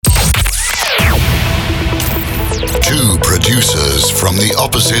producers from the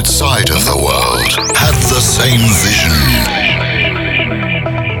opposite side of the world had the same vision.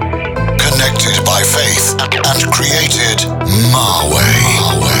 Connected by faith and created Marway.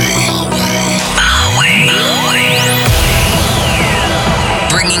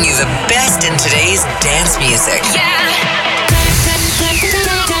 Bringing you the best in today's dance music.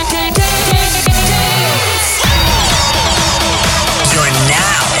 You're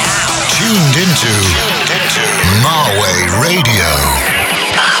now tuned into Marway Radio.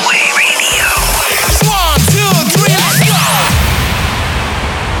 Marway Radio. 1, 2, 3, let's go!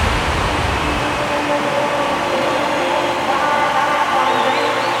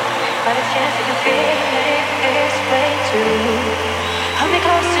 By the chance that you feel it this way too. Hold me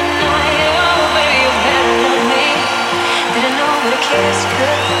close tonight, oh baby, you better love me. Didn't know what a kiss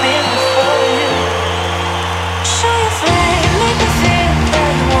could mean before you. Show your flame, make me feel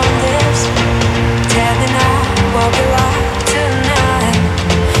that you want this. Tell me now, what we are tonight.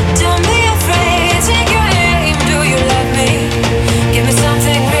 Don't be afraid, take your aim. Do you love me? Give me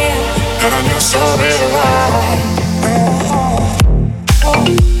something real, and I know so real right.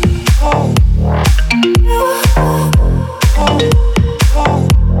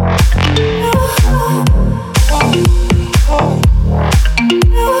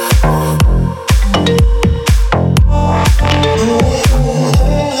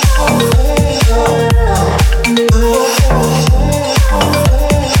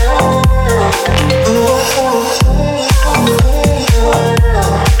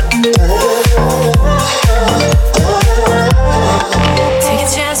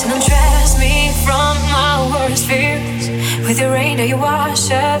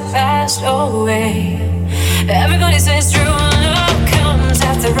 Everybody says true love comes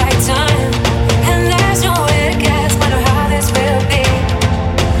at the right time, and there's no way to guess wonder how this will be.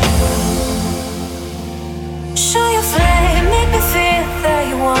 Show your flame, make me feel that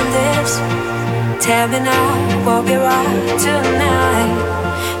you want this. Tell me now, what we are tonight.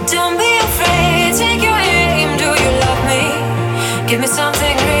 Don't be afraid, take your aim. Do you love me? Give me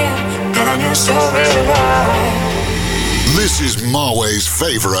something real, and I know so real right. This is Marway's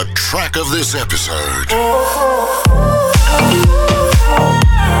favorite track of this episode.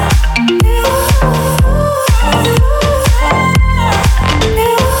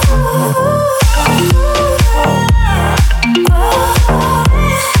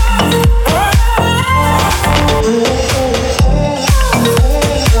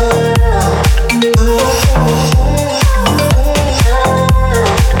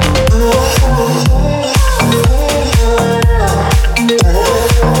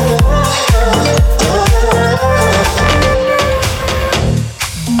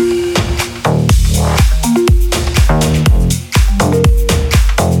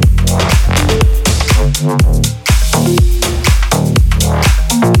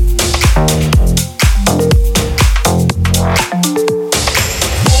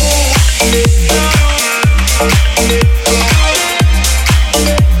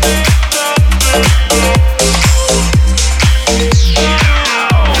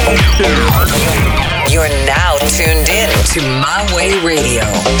 To Marway Radio.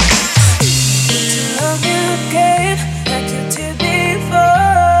 Love you again like you did before.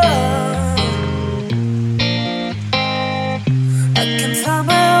 I can find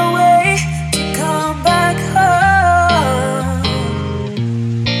my way to come back home.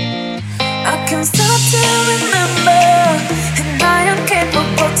 I can stop to remember, and I am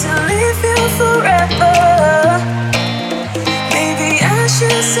capable to leave you forever. Maybe I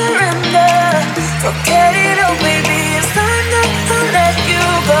should surrender. Forget it all, baby. It's time to let you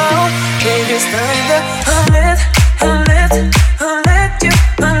go.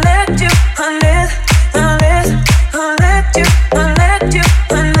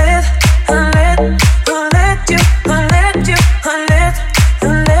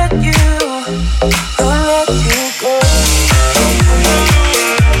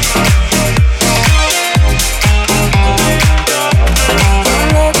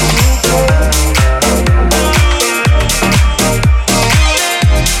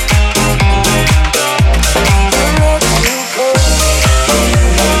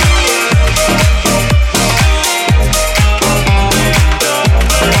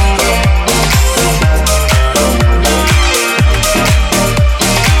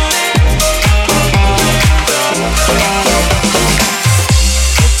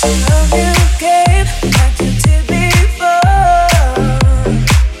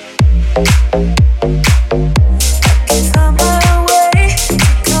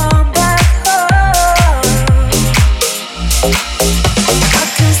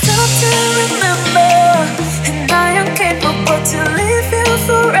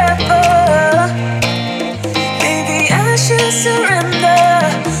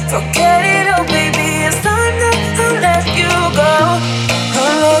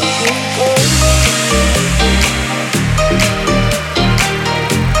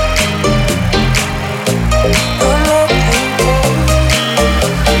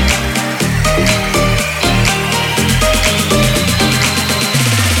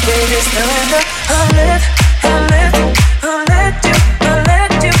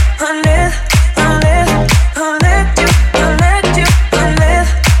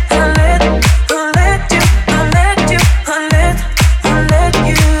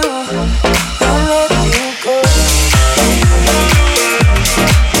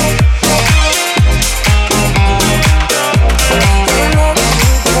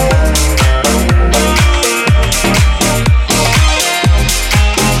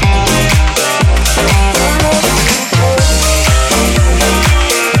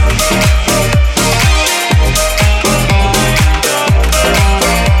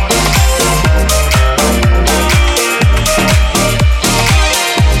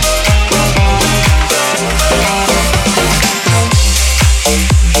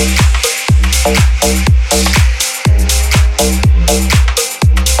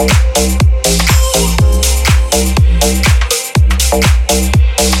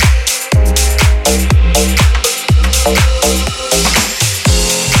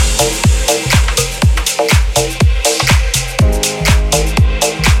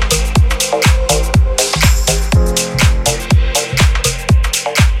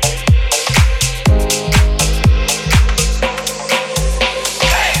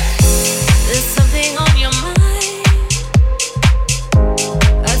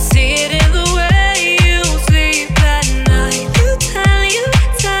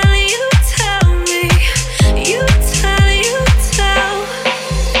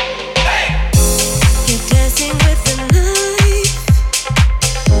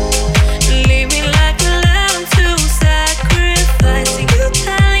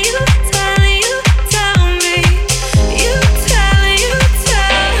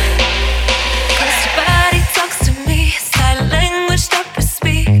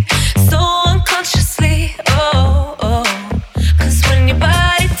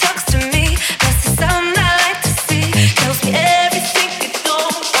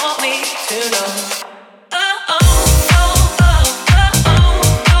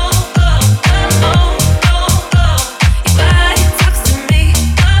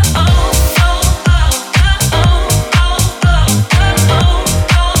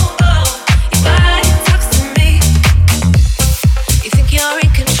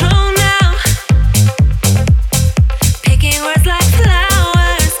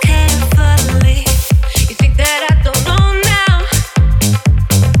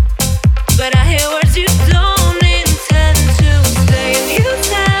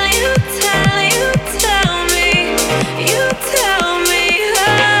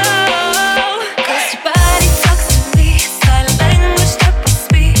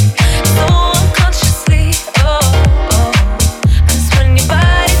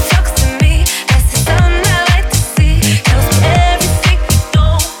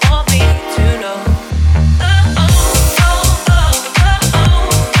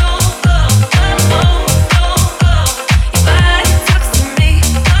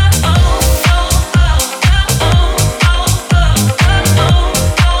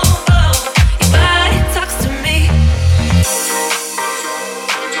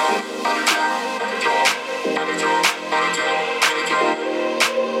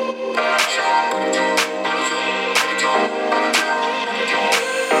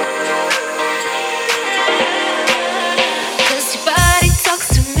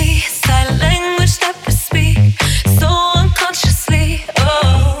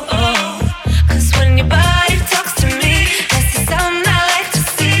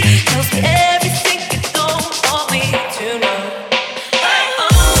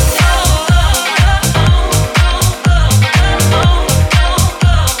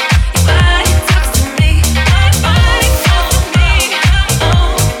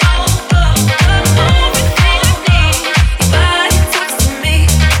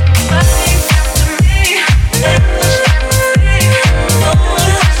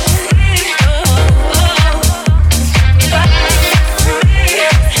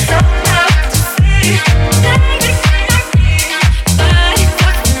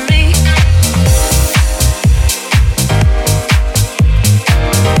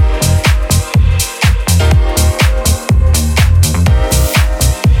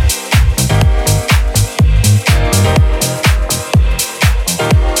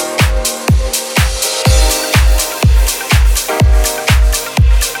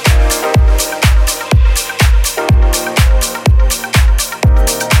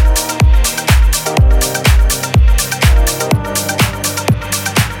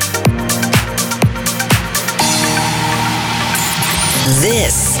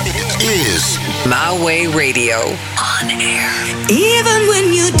 This is My Way Radio. On air. Even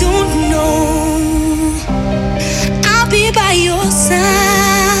when you don't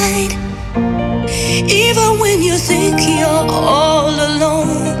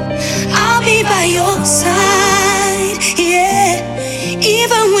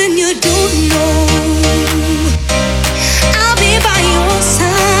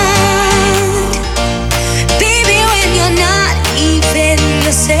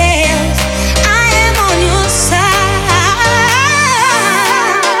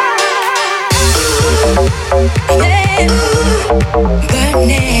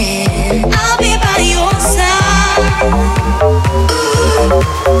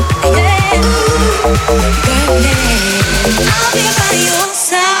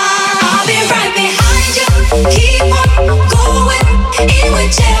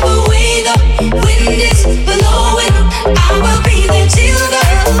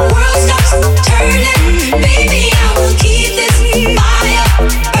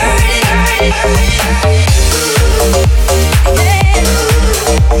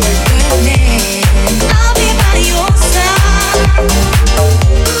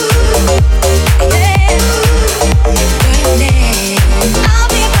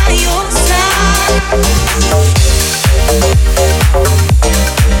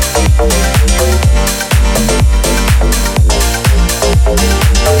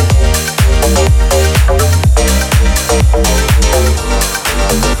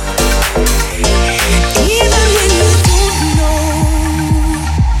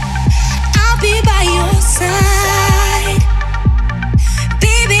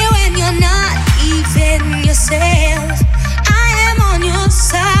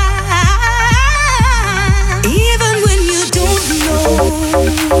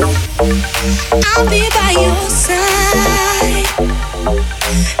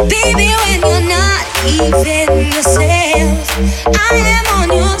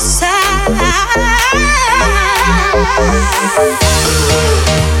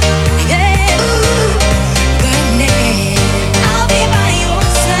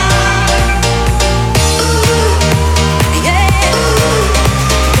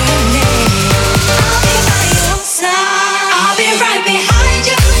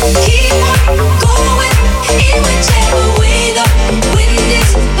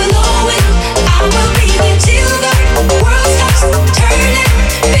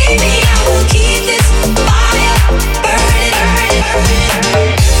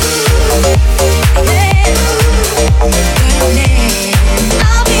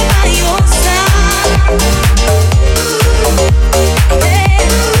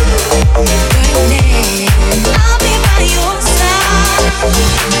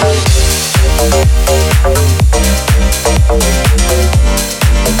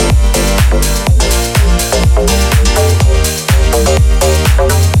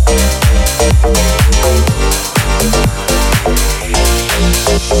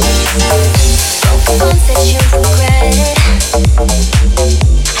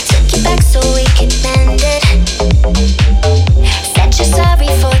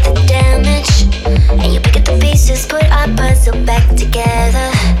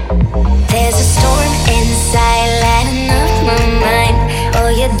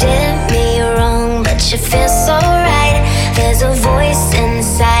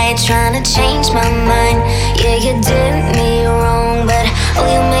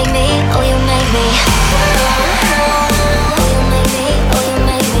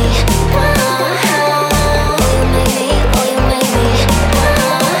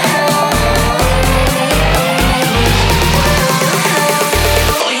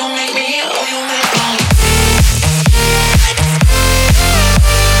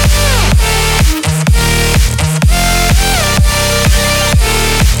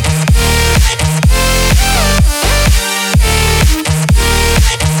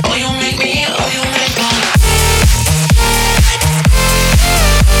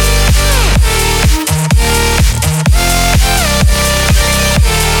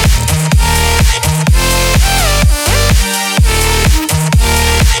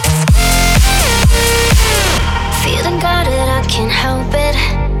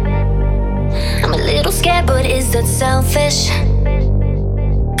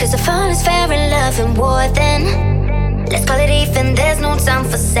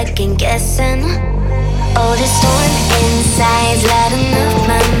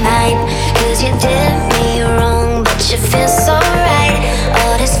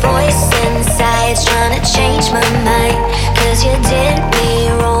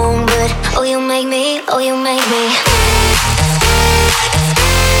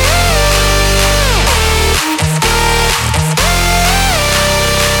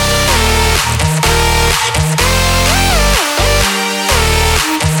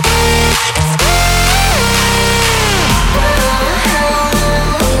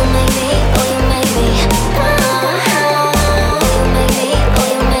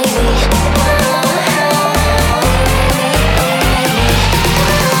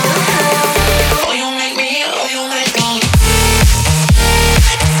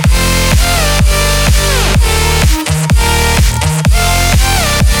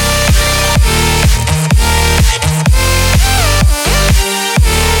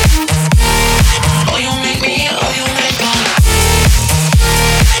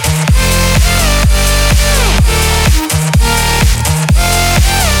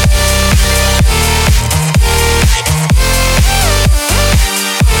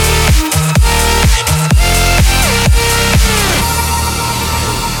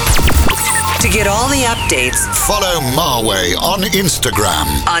updates, follow Marway on Instagram.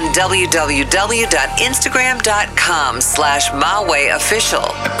 On www.instagram.com/MarwayOfficial.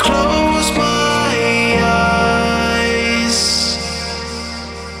 Close my eyes,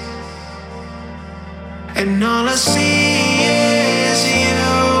 and all I see is you.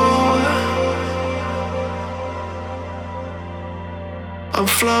 I'm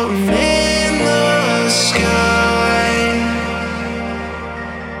floating in the sky,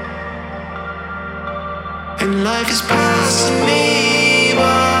 and life is passing me by,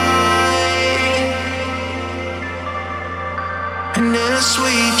 and in a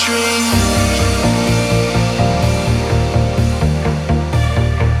sweet dream.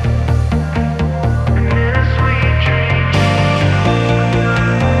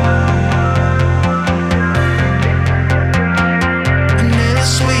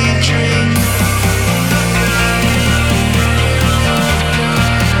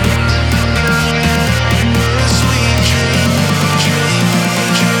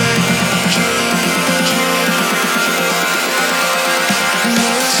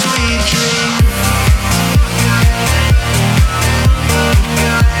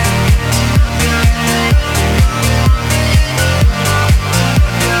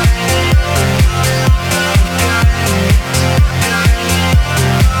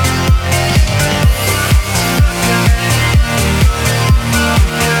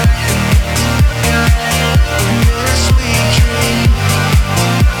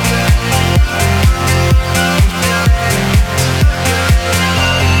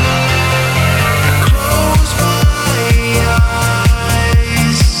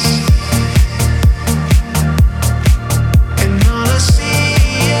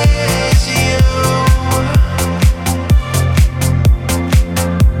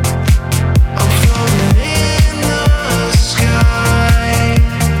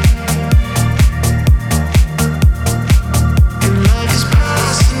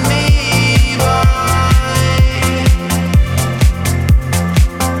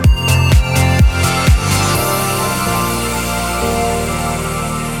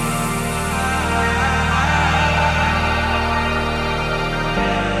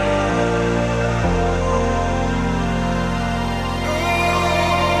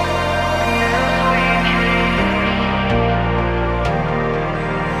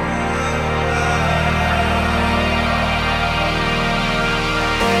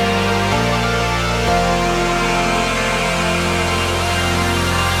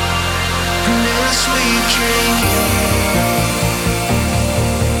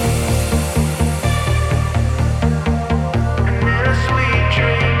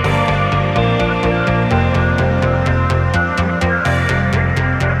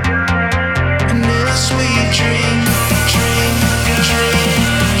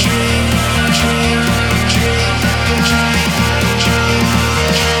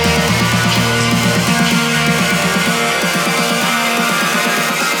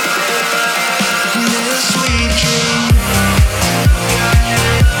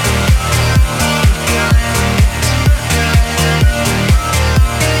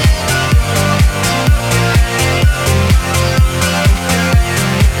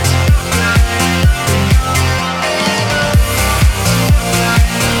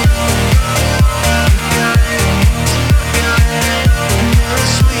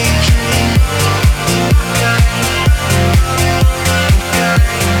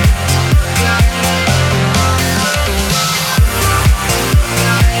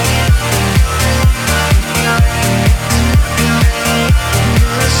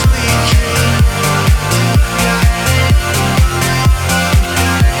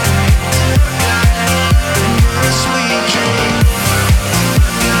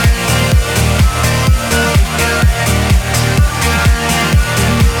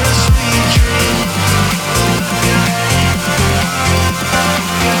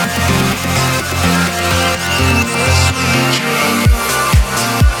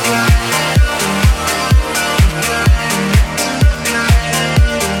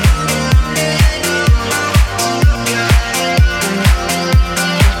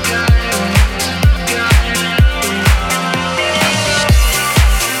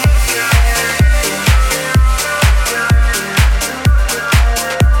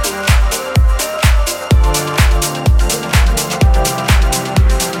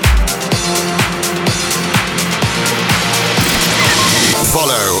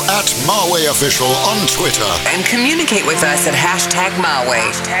 Marway Official on Twitter. And communicate with us at #Marway.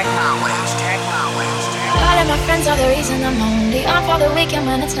 All of my friends are the reason I'm lonely. On for the weekend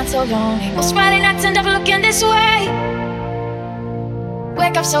when it's not so lonely. Most Friday nights end up looking this way.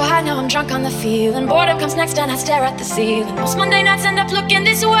 Wake up so high, now I'm drunk on the feeling. Boredom comes next and I stare at the ceiling. Most Monday nights end up looking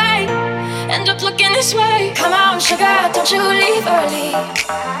this way. End up looking this way. Come on, sugar, don't you leave early.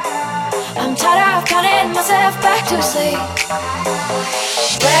 I'm tired of counting myself back to sleep.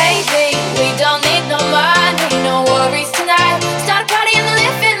 Baby, we don't need no money, no worries tonight. Start a party in the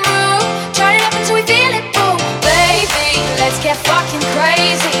living room. Turn it up until we feel it, boom. Baby, let's get fucking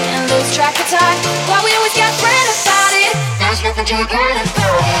crazy and lose track of time. Why we always get afraid about it. There's nothing to regret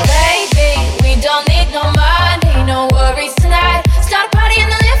about it. Baby, we don't need no money, no worries tonight. Start a party in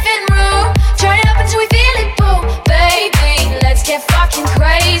the living room. Turn it up until we feel it, boom. Baby, let's get fucking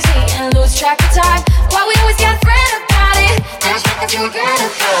crazy and lose track of time. Why we always get afraid about it. There's nothing to regret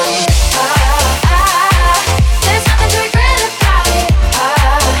about it. There's nothing to regret about it.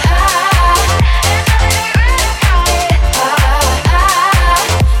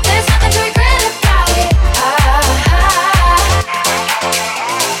 There's nothing to regret about it.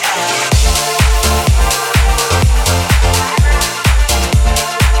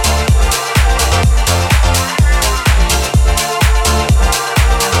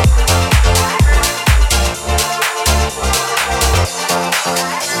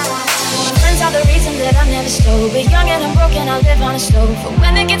 Slow, but young and I'm broken, I live on a stove. But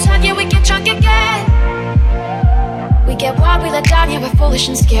when it gets hot, yeah, we get drunk again. We get wild, we let down, yeah, we're foolish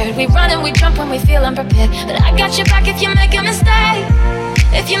and scared. We run and we jump when we feel unprepared. But I got your back if you make a mistake.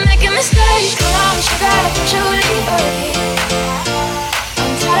 If you make a mistake, come on, sugar, don't you leave early.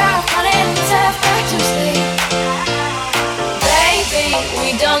 I'm tired of running myself back to sleep. Baby,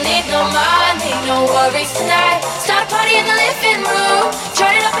 we don't need no money, no worries tonight. Start a party in the living room.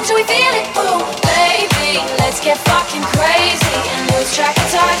 Turn it up until we feel it, boom. Baby, let's get fucking crazy and lose track of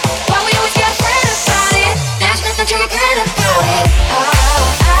time. Why we always get afraid about it. There's nothing to regret about it.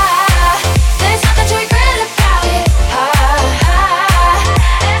 There's nothing to regret about it.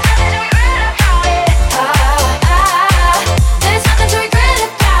 There's nothing to regret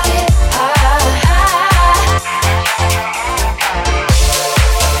about it.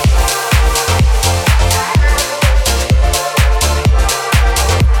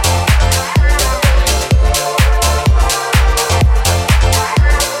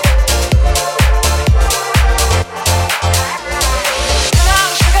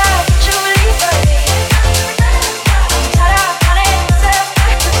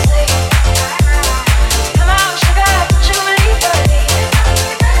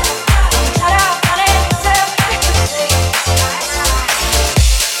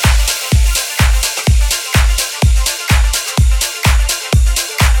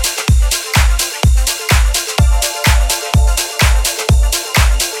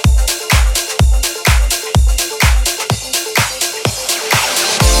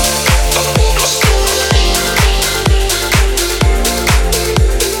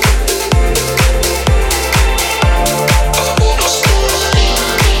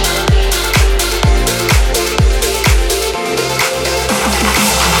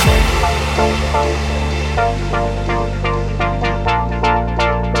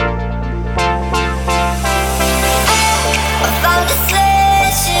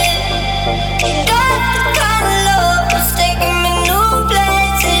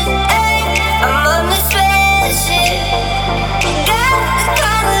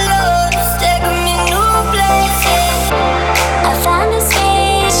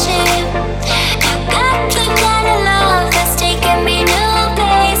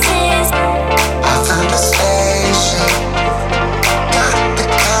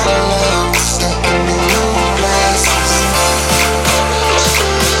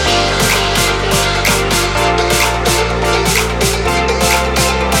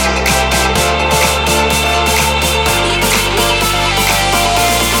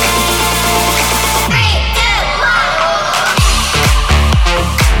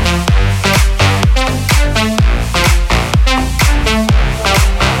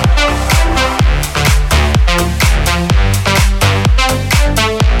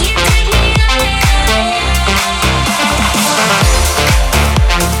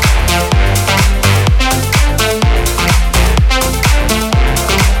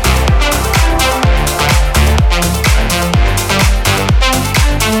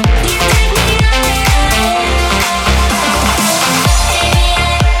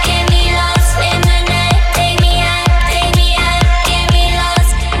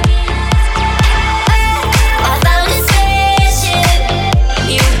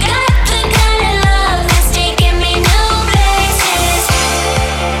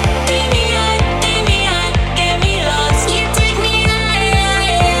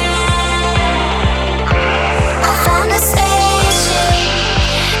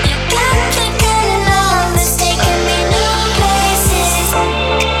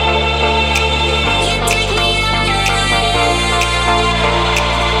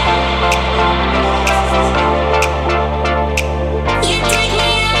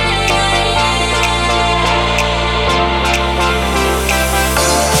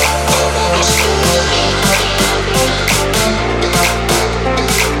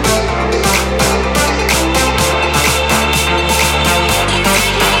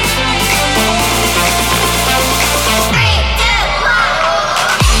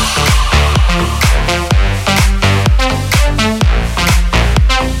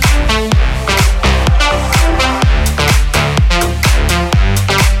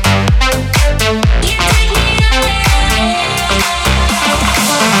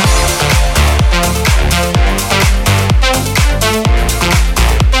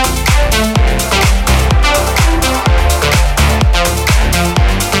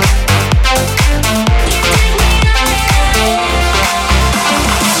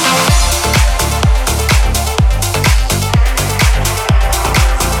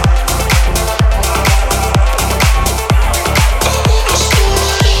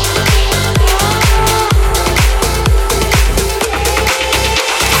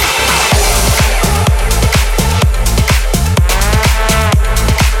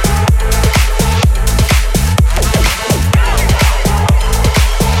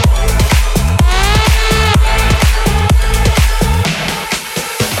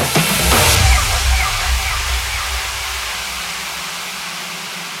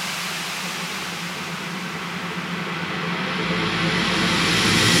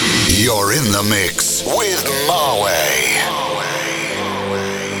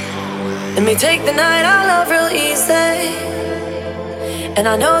 Let me take the night I love real easy. And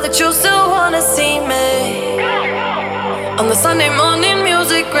I know that you still wanna see me. On the Sunday morning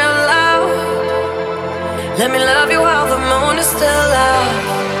music real loud. Let me love you while the moon is still out.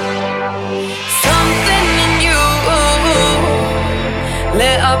 Something in you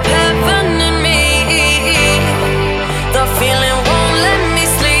lit up heaven in me. The feeling won't let me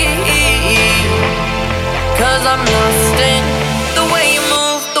sleep. 'Cause I'm lost in the way you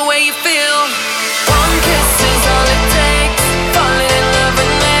move, the way you feel. One kiss is all it takes. Falling in love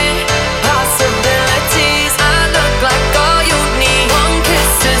with me. Possibilities, I look like all you need. One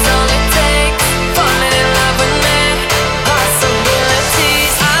kiss is all it takes. Falling in love with me.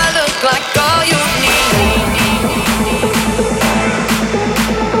 Possibilities, I look like all you need.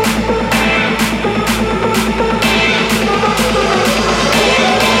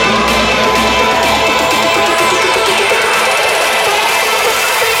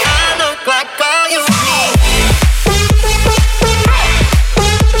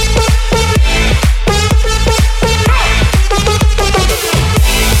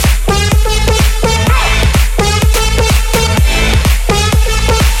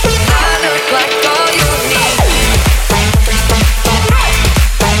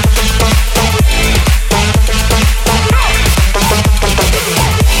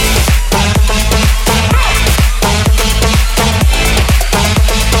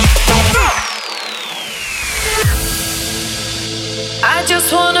 I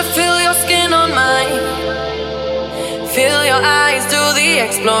just wanna feel your skin on mine. Feel your eyes do the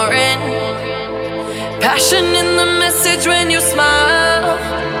exploring. Passion in the message when you smile.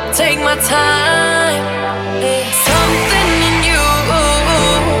 Take my time. Something in you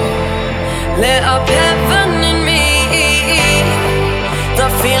lit up heaven in me. The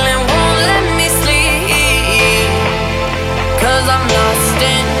feeling won't let me sleep. 'Cause I'm lost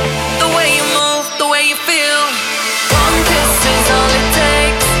in the way you move, the way you feel. One kiss is all it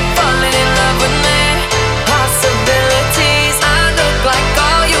takes. Falling in love with me. Possibilities, I look like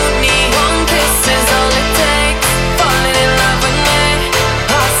all you need. One kiss is all it takes. Falling in love with me.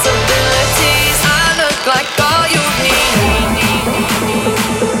 Possibilities, I look like all you need.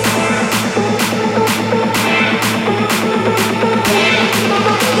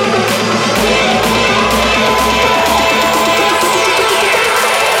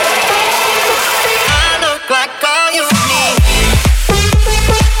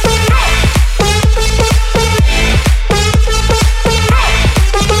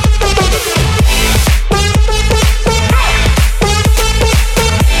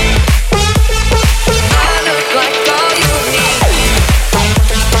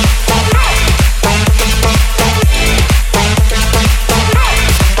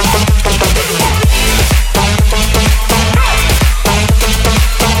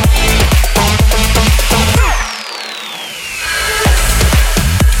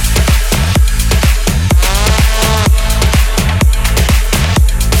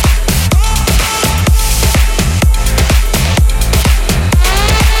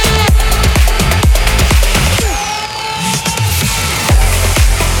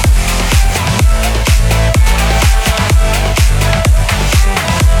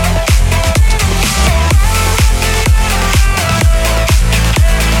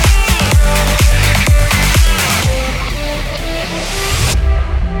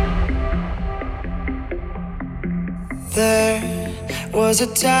 There was a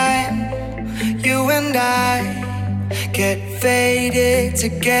time you and I get faded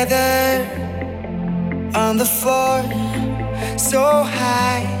together on the floor so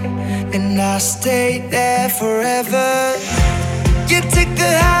high, and I stayed there forever. You took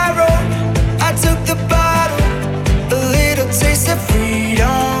the high road, I took the bottle, a little taste of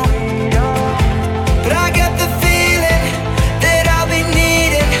freedom. But I got the feeling that I'll be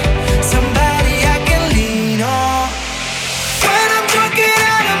needing somebody I can lean on. When I'm drunk and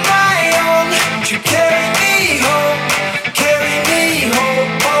out of my own, you carry me home, carry me home.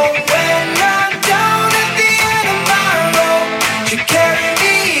 Oh, when I'm down at the end of my road, you carry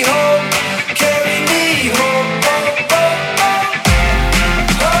me home, carry me home. Oh, oh, oh.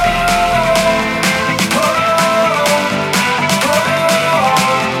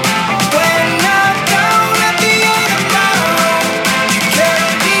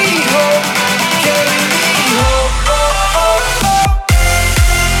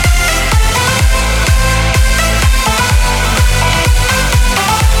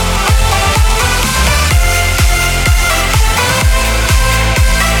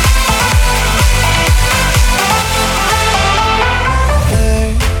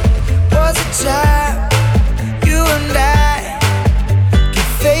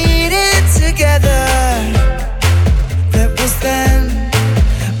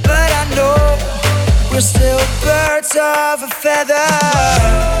 birds of a feather.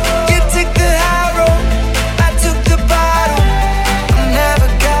 You took the high road, I took the bottom. I'm never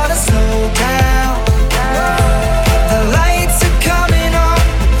gonna slow down. The lights are coming on,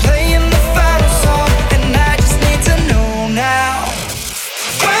 playing the final song, and I just need to know now.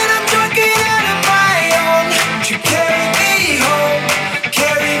 When I'm drunk and out of my own, you carry me home,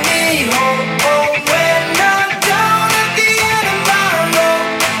 carry me home. Oh, when I'm down at the end of my road,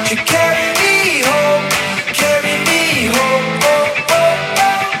 you carry me home, carry me home. Oh, oh,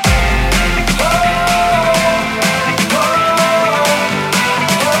 oh. Oh, oh,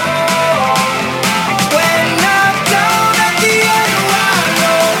 oh. When I'm down at the end of my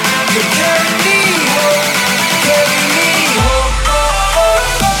road, you carry me home, carry me home. Oh, oh,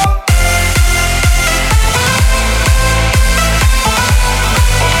 oh.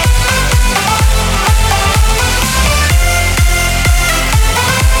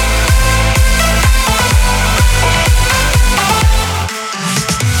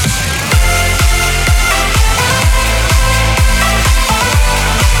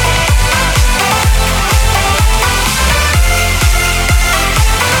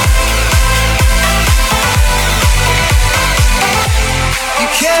 You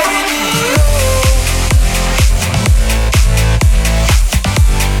carry me home.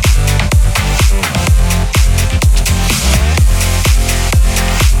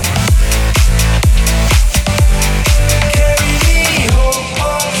 Carry me home.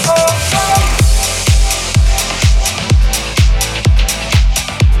 Oh, oh, oh.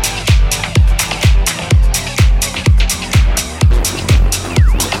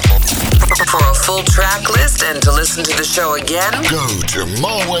 For a full track list and to listen to the show again, Go to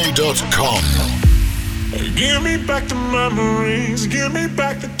marway.com. Give me back the memories, give me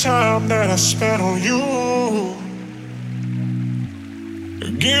back the time that I spent on you.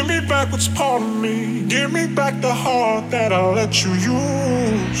 Give me back what's part of me, give me back the heart that I let you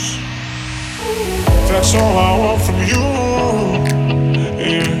use. That's all I want from you.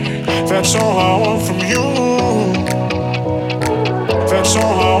 Yeah, that's all I want from you. That's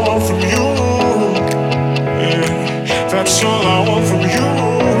all I want from you. Yeah, that's all I want from you.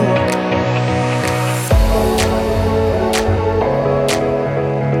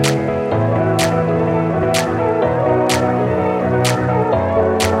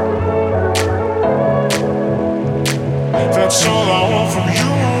 That's all I want from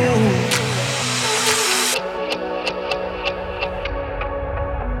you.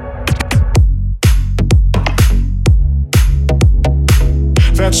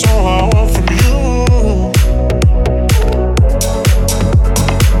 That's all I want from you.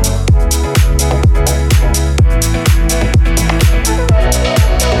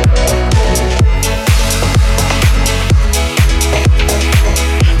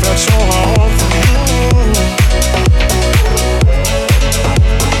 That's all I want from you.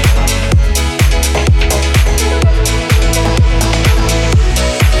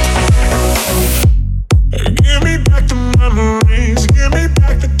 Give me back the memories, give me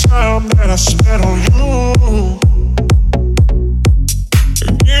back the time that I spent on you.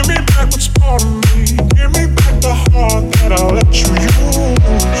 Give me back what's part of me, give me back the heart that I let you use.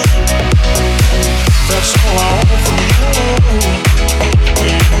 That's all I want from you.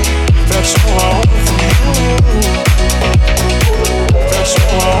 That's all I want from you. That's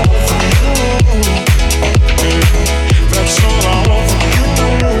all I want from you. That's all I want from you.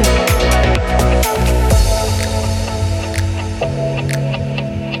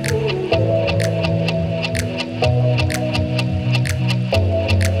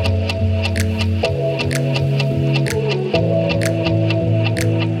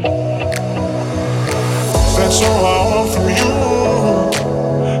 That's all I want from you.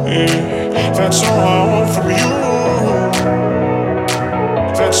 Yeah, that's all I want from you.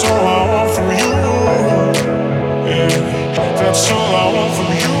 That's all I want from you. Yeah, that's all I want from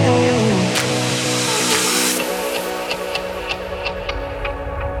you.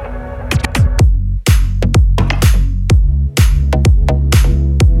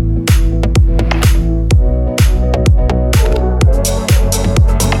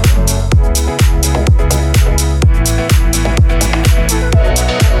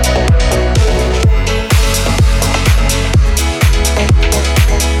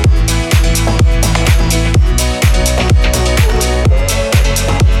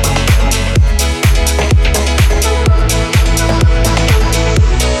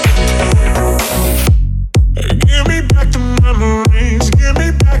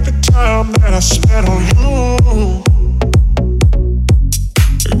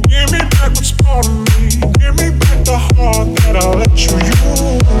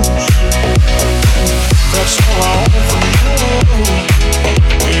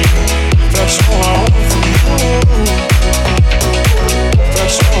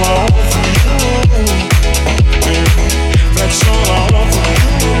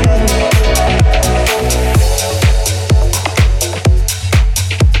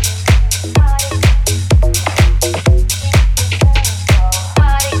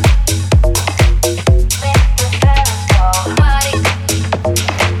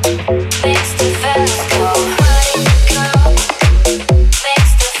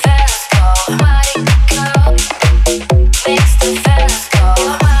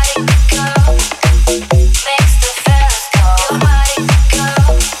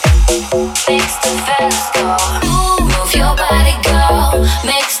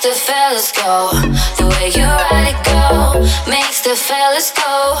 fellas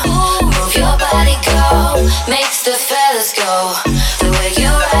go. Move your body, go. Makes the fellas go. The way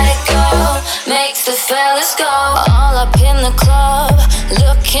you ride it, go. Makes the fellas go. All up in the club,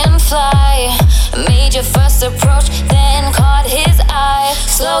 looking fly. Made your first approach, then caught his eye.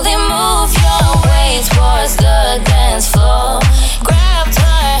 Slowly move your way towards the dance floor. Grabbed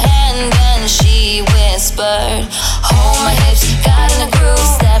her hand and she whispered, hold my hips, got in the groove.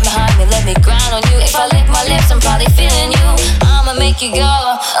 Stand behind me, let me grind on you. If I lick my lips, I'm probably feeling you. I'ma make you go,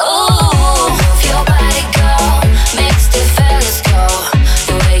 ooh. Move your body, go. Makes the fellas go.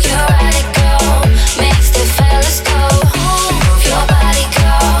 The way you ride it, go. Makes the fellas go. Move your body,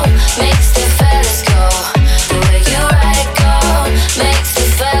 go. Makes the fellas go. The way you ride it, go. Makes the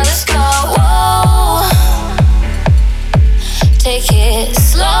fellas go. Whoa. Take it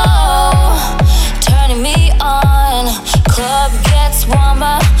slow, turning me on. Club gets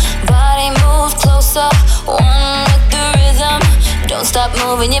warmer, body moves closer. One with the rhythm. Don't stop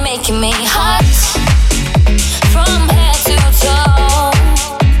moving, you're making me hot. From head to toe,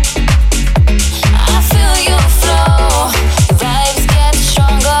 I feel your flow. Vibes get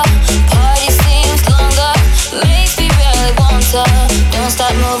stronger, party seems longer. Makes me really want to. Don't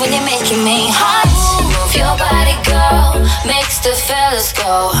stop moving, you're making me hot. Move your body, go. Makes the fellas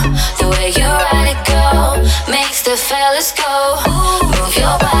go. The way you ride it, go. Makes the fellas go. Move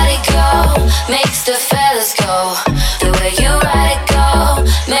your body, go. Makes the fellas go. The way you ride it, go.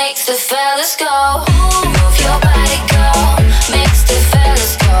 Makes the fellas go. Move your body, go. Makes the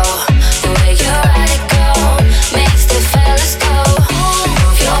fellas go. The way you ride it, go. Makes the fellas go.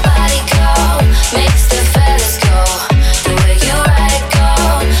 Move your body, go. Makes the fellas go. The way you ride it, go.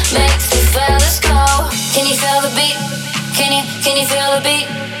 Makes the fellas go. Can you feel the beat? Can you feel the beat?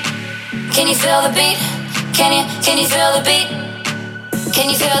 Can you feel the beat? Can you feel the beat? Can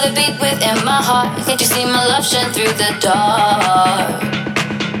you feel the beat within my heart? Can't you see my love shine through the dark?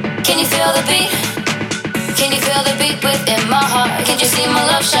 Can you feel the beat? Can you feel the beat within my heart? Can't you see my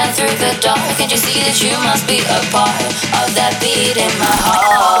love shine through the dark? Can't you see that you must be a part of that beat in my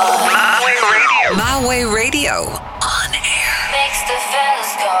heart? My Way Radio. On air. Makes the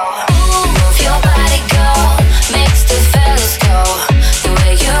fellas go. Move your body, go. Makes the fellas go. The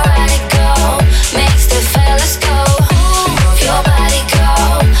way you ride it, go. Makes the fellas go. Move your body,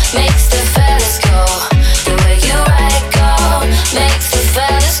 go. Makes the fellas go. The way you ride it, go. Makes the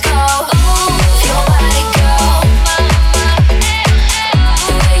fellas go. Move your body, go.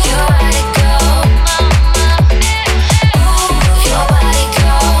 The way you ride it, go. Move your body,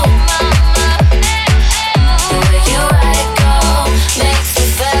 go. The way you ride it, go. Makes the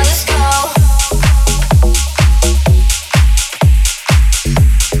fellas go.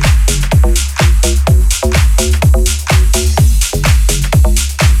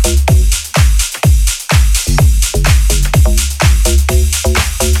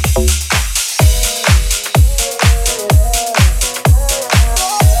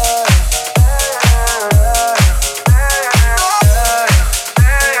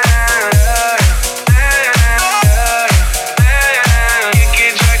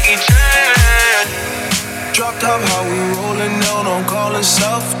 Drop top, how we rolling down on calling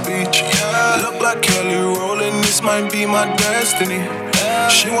South Beach. Yeah, look like Kelly rolling. This might be my destiny. Yeah.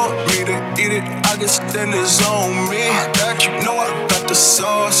 She want me to eat it, I guess then it's on me. That you know I got the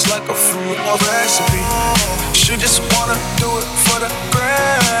sauce like a fruit recipe. She just wanna do it for the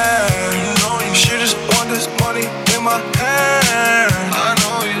grand. You know you. She just want this money in my hand. I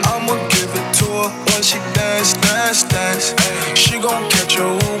know you. I'ma give it to her when she dance, dance, dance. Ay, she gon' catch a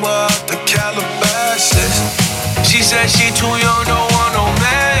Uber out the Calabasas. She said she too young, don't want no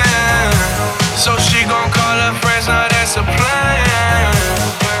man. So she gon' call her friends, now that's a plan.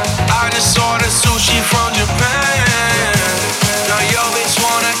 I just ordered sushi from Japan. Now yo bitch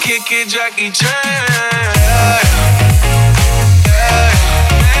wanna kick it, Jackie Chan.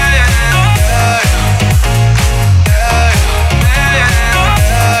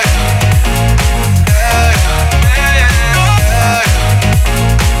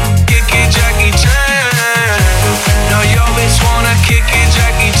 Jackie Chan. Now yo bitch wanna kick it,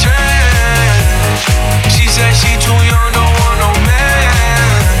 Jackie Chan. She said she too young, don't want no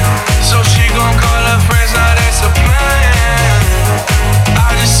man. So she gon' call her friends, now that's a plan.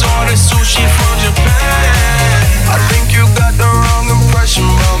 I just ordered sushi from Japan.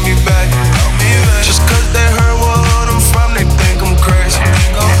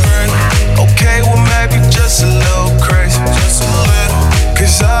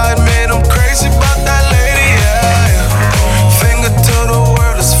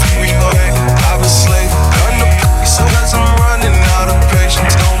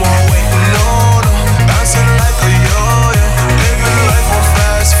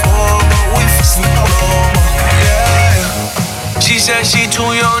 said she too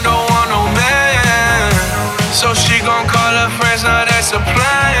young, don't want no man. So she gon' call her friends, now that's a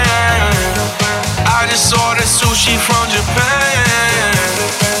plan. I just ordered sushi from Japan.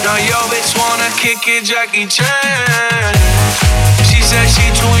 Now yo bitch wanna kick it, Jackie Chan. She said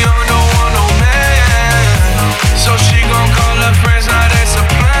she too young, don't want no man. So she gon' call her friends, now that's a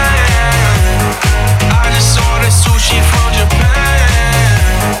plan. I just ordered sushi from Japan.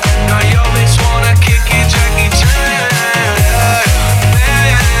 Now yo bitch wanna kick it, Jackie Chan.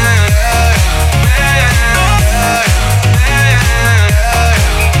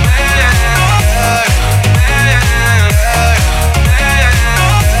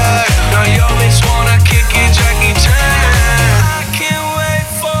 Now yo bitch wanna kick it, Jackie Chan. I can't wait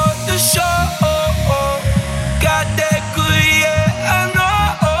for the show. Got that good, yeah, I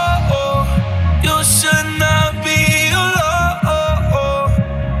know. You should not be alone.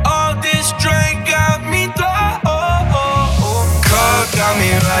 All this drink got me low. Car got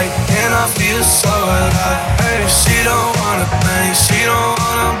me right, and I feel so alive. Hey, she don't wanna think, she don't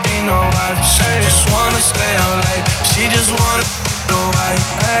wanna be no wife. She just wanna stay out late, she just wanna no wife.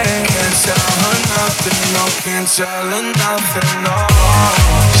 Hey, can't tell her nothing, no, can't tell her nothing, no.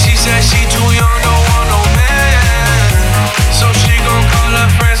 She said she too young, don't want no man. So she gon' call her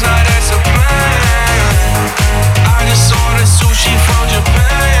friends, now that's a plan. I just ordered sushi from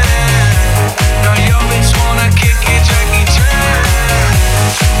Japan. Now yo bitch wanna kick it, Jackie Chan.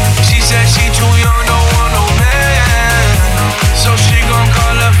 She said she too young, don't want no man. So she gon'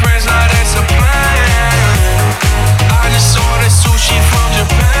 call her friends, now that's a plan. I just ordered sushi from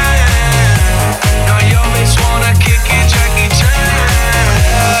Japan. Now yo bitch wanna kick it, Jackie Chan.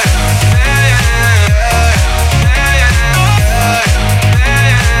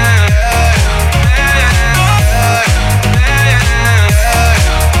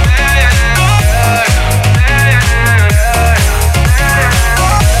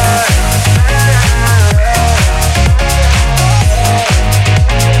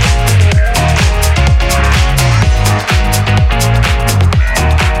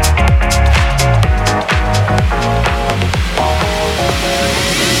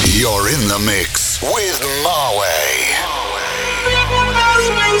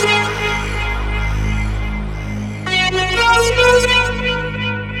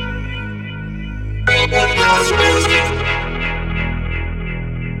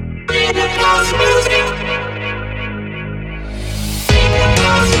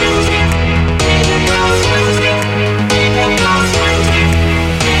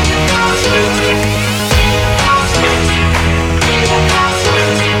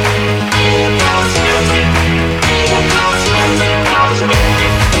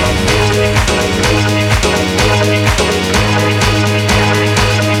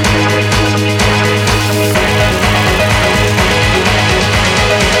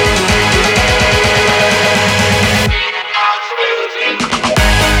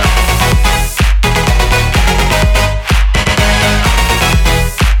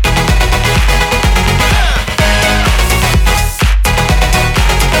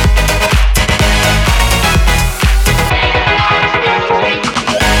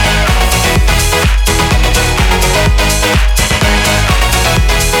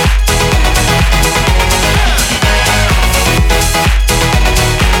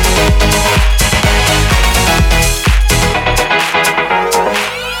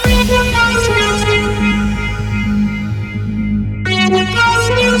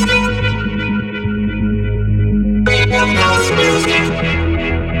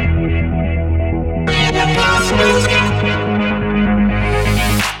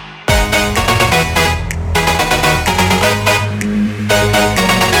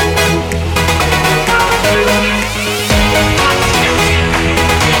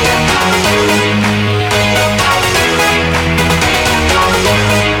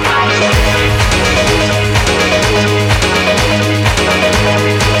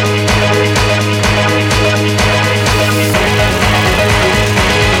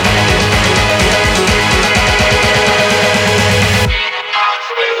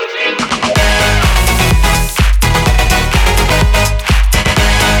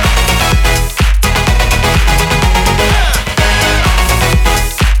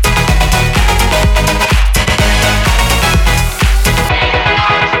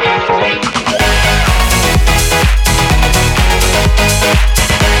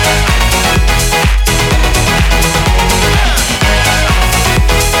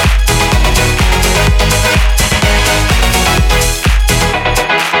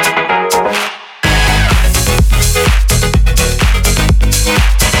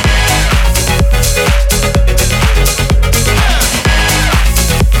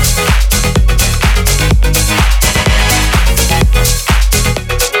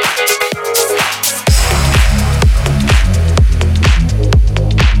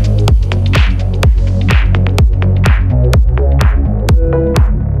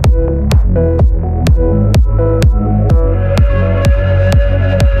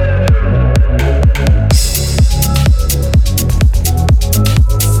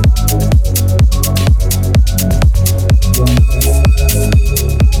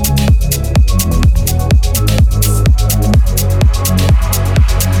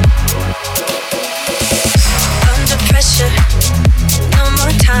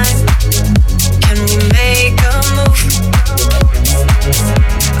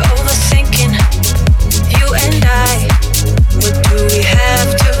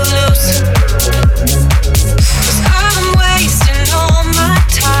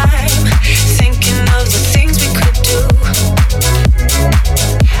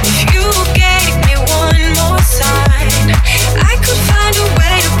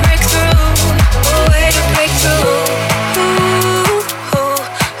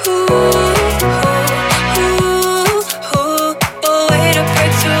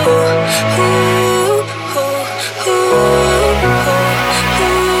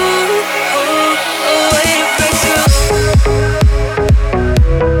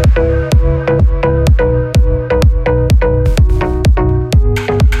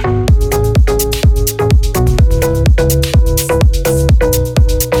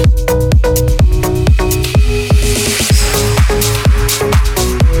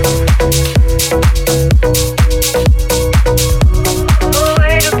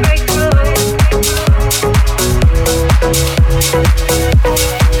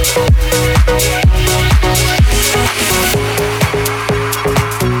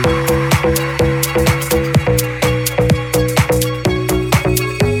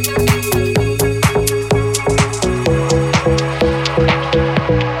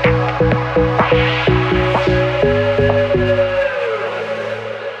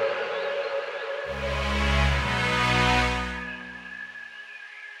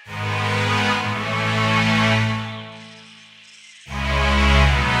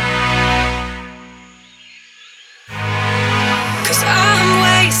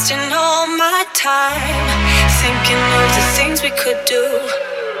 time, thinking of the things we could do.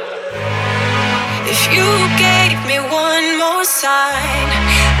 If you gave me one more sign,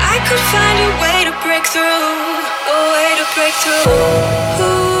 I could find a way to break through, a way to break through.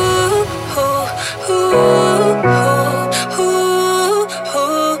 Ooh, ooh, ooh, ooh, ooh,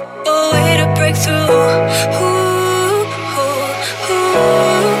 ooh, a way to break through. Ooh, ooh, ooh,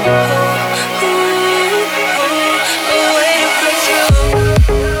 ooh, ooh, a way to break through.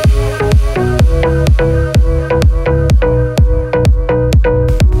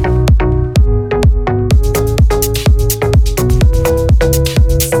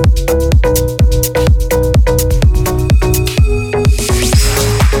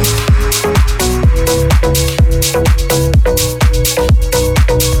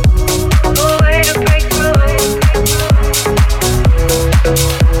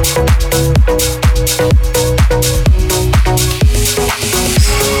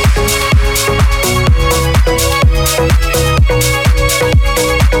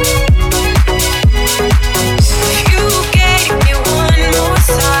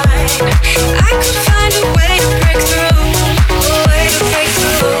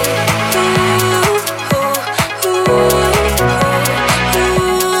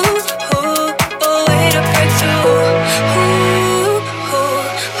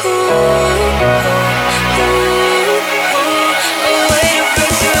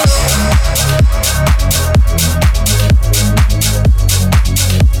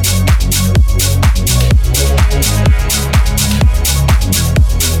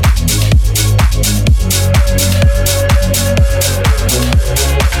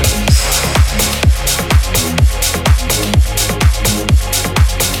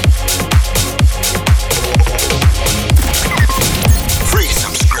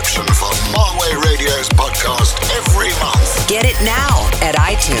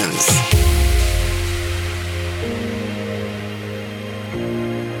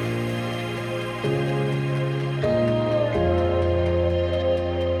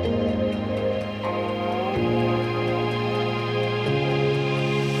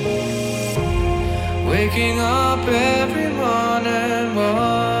 Waking up every morning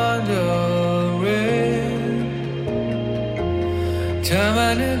wondering, time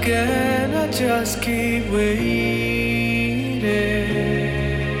and again I just keep waiting.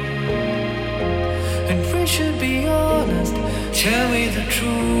 And we should be honest, tell me the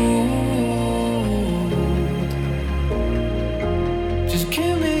truth. Just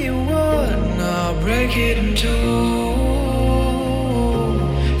give me your word and I'll break it in two.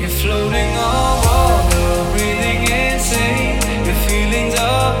 You're floating on water, breathing insane. Your feelings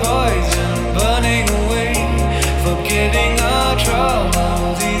are poison, burning away. Forgetting our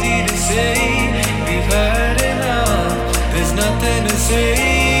troubles, easy to say. We've had enough, there's nothing to say.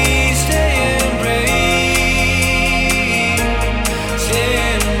 Stay and breathe, stay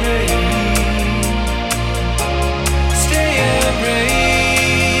and breathe, stay and breathe,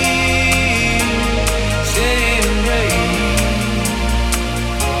 stay and breathe,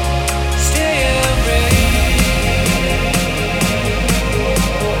 stay and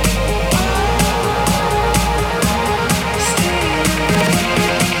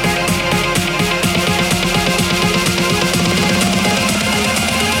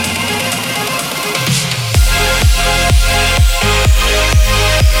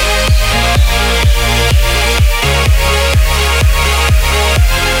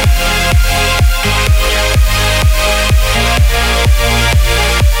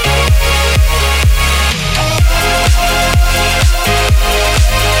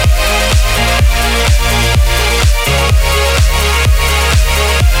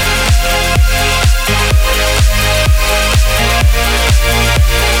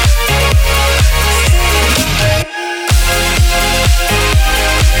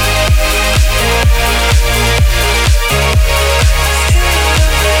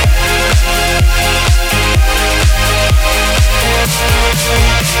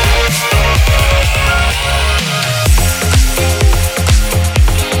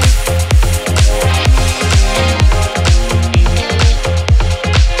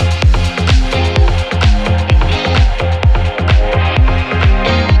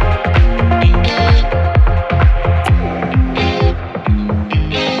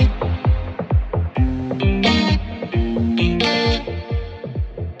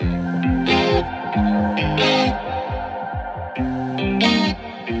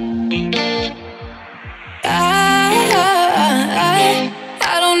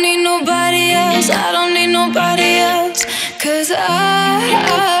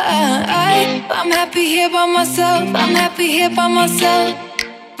I'm happy here by myself.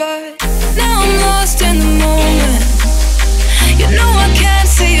 but now I'm lost in the moment. You know I can't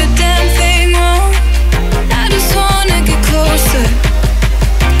see a damn thing wrong. I just wanna get closer.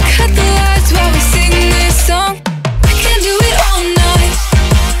 Cut the lights while we sing this song. We can do it all night.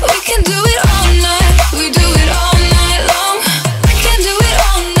 We can do it all night. We do it all night long. We can do it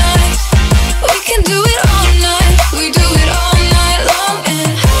all night. We can do it all night. We do it all night long.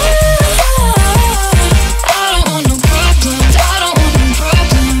 And I don't want no problems. I don't want no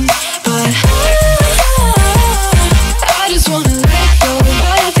problems. But I just wanna let go.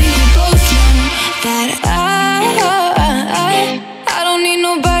 But I think we both know that I don't need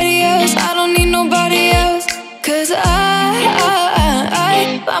nobody else. I don't need nobody else. 'Cause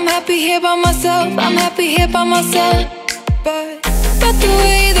I'm happy here by myself. I'm happy here by myself. But the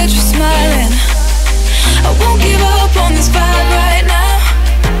way that you're smiling, I won't give up on this vibe right now.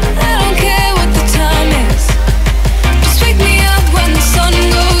 I don't care what the time is. Just wake me up when the sun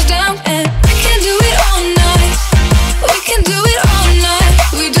goes down. And we can do it all night. We can do it all night.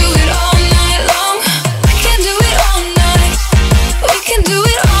 We do it all night long. We can do it all night. We can do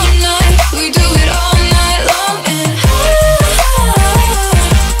it all night. We do it all night long. And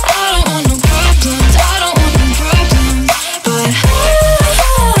I don't want no problems. I don't want no problems. But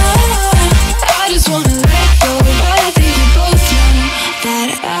I just wanna let go. But I think we both know that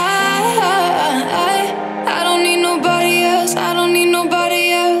I don't need nobody else. I don't need nobody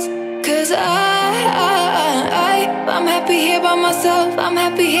else. 'Cause I'm happy here by myself. I'm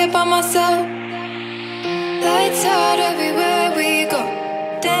happy here by myself. Lights out everywhere we go.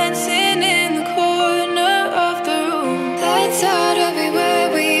 Dancing in the corner of the room. Lights out everywhere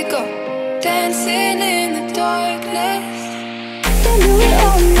we go. Dancing in the darkness. We can do it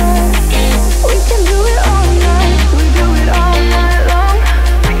all night. We can do it all night. We do it all night long.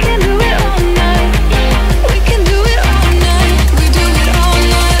 We can do it all night. We can do it all night. We do it all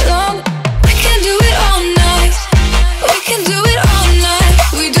night long. We can do it all night. We can do it all night.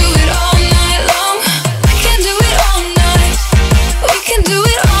 We do it all night long. We can do it all night. We can do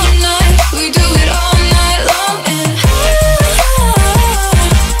it all night. We do it all night long. And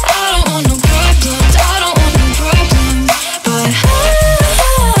I don't want no problems. I don't want no problems. But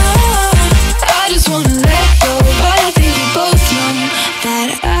I just wanna let go. But I think we both know that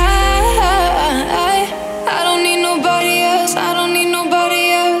I don't need nobody else. I don't need nobody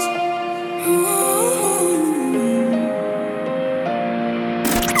else.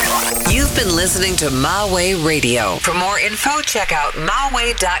 You've been listening to My Way Radio. For more info, check out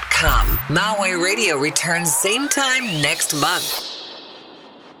myway.com. My Way Radio returns same time next month.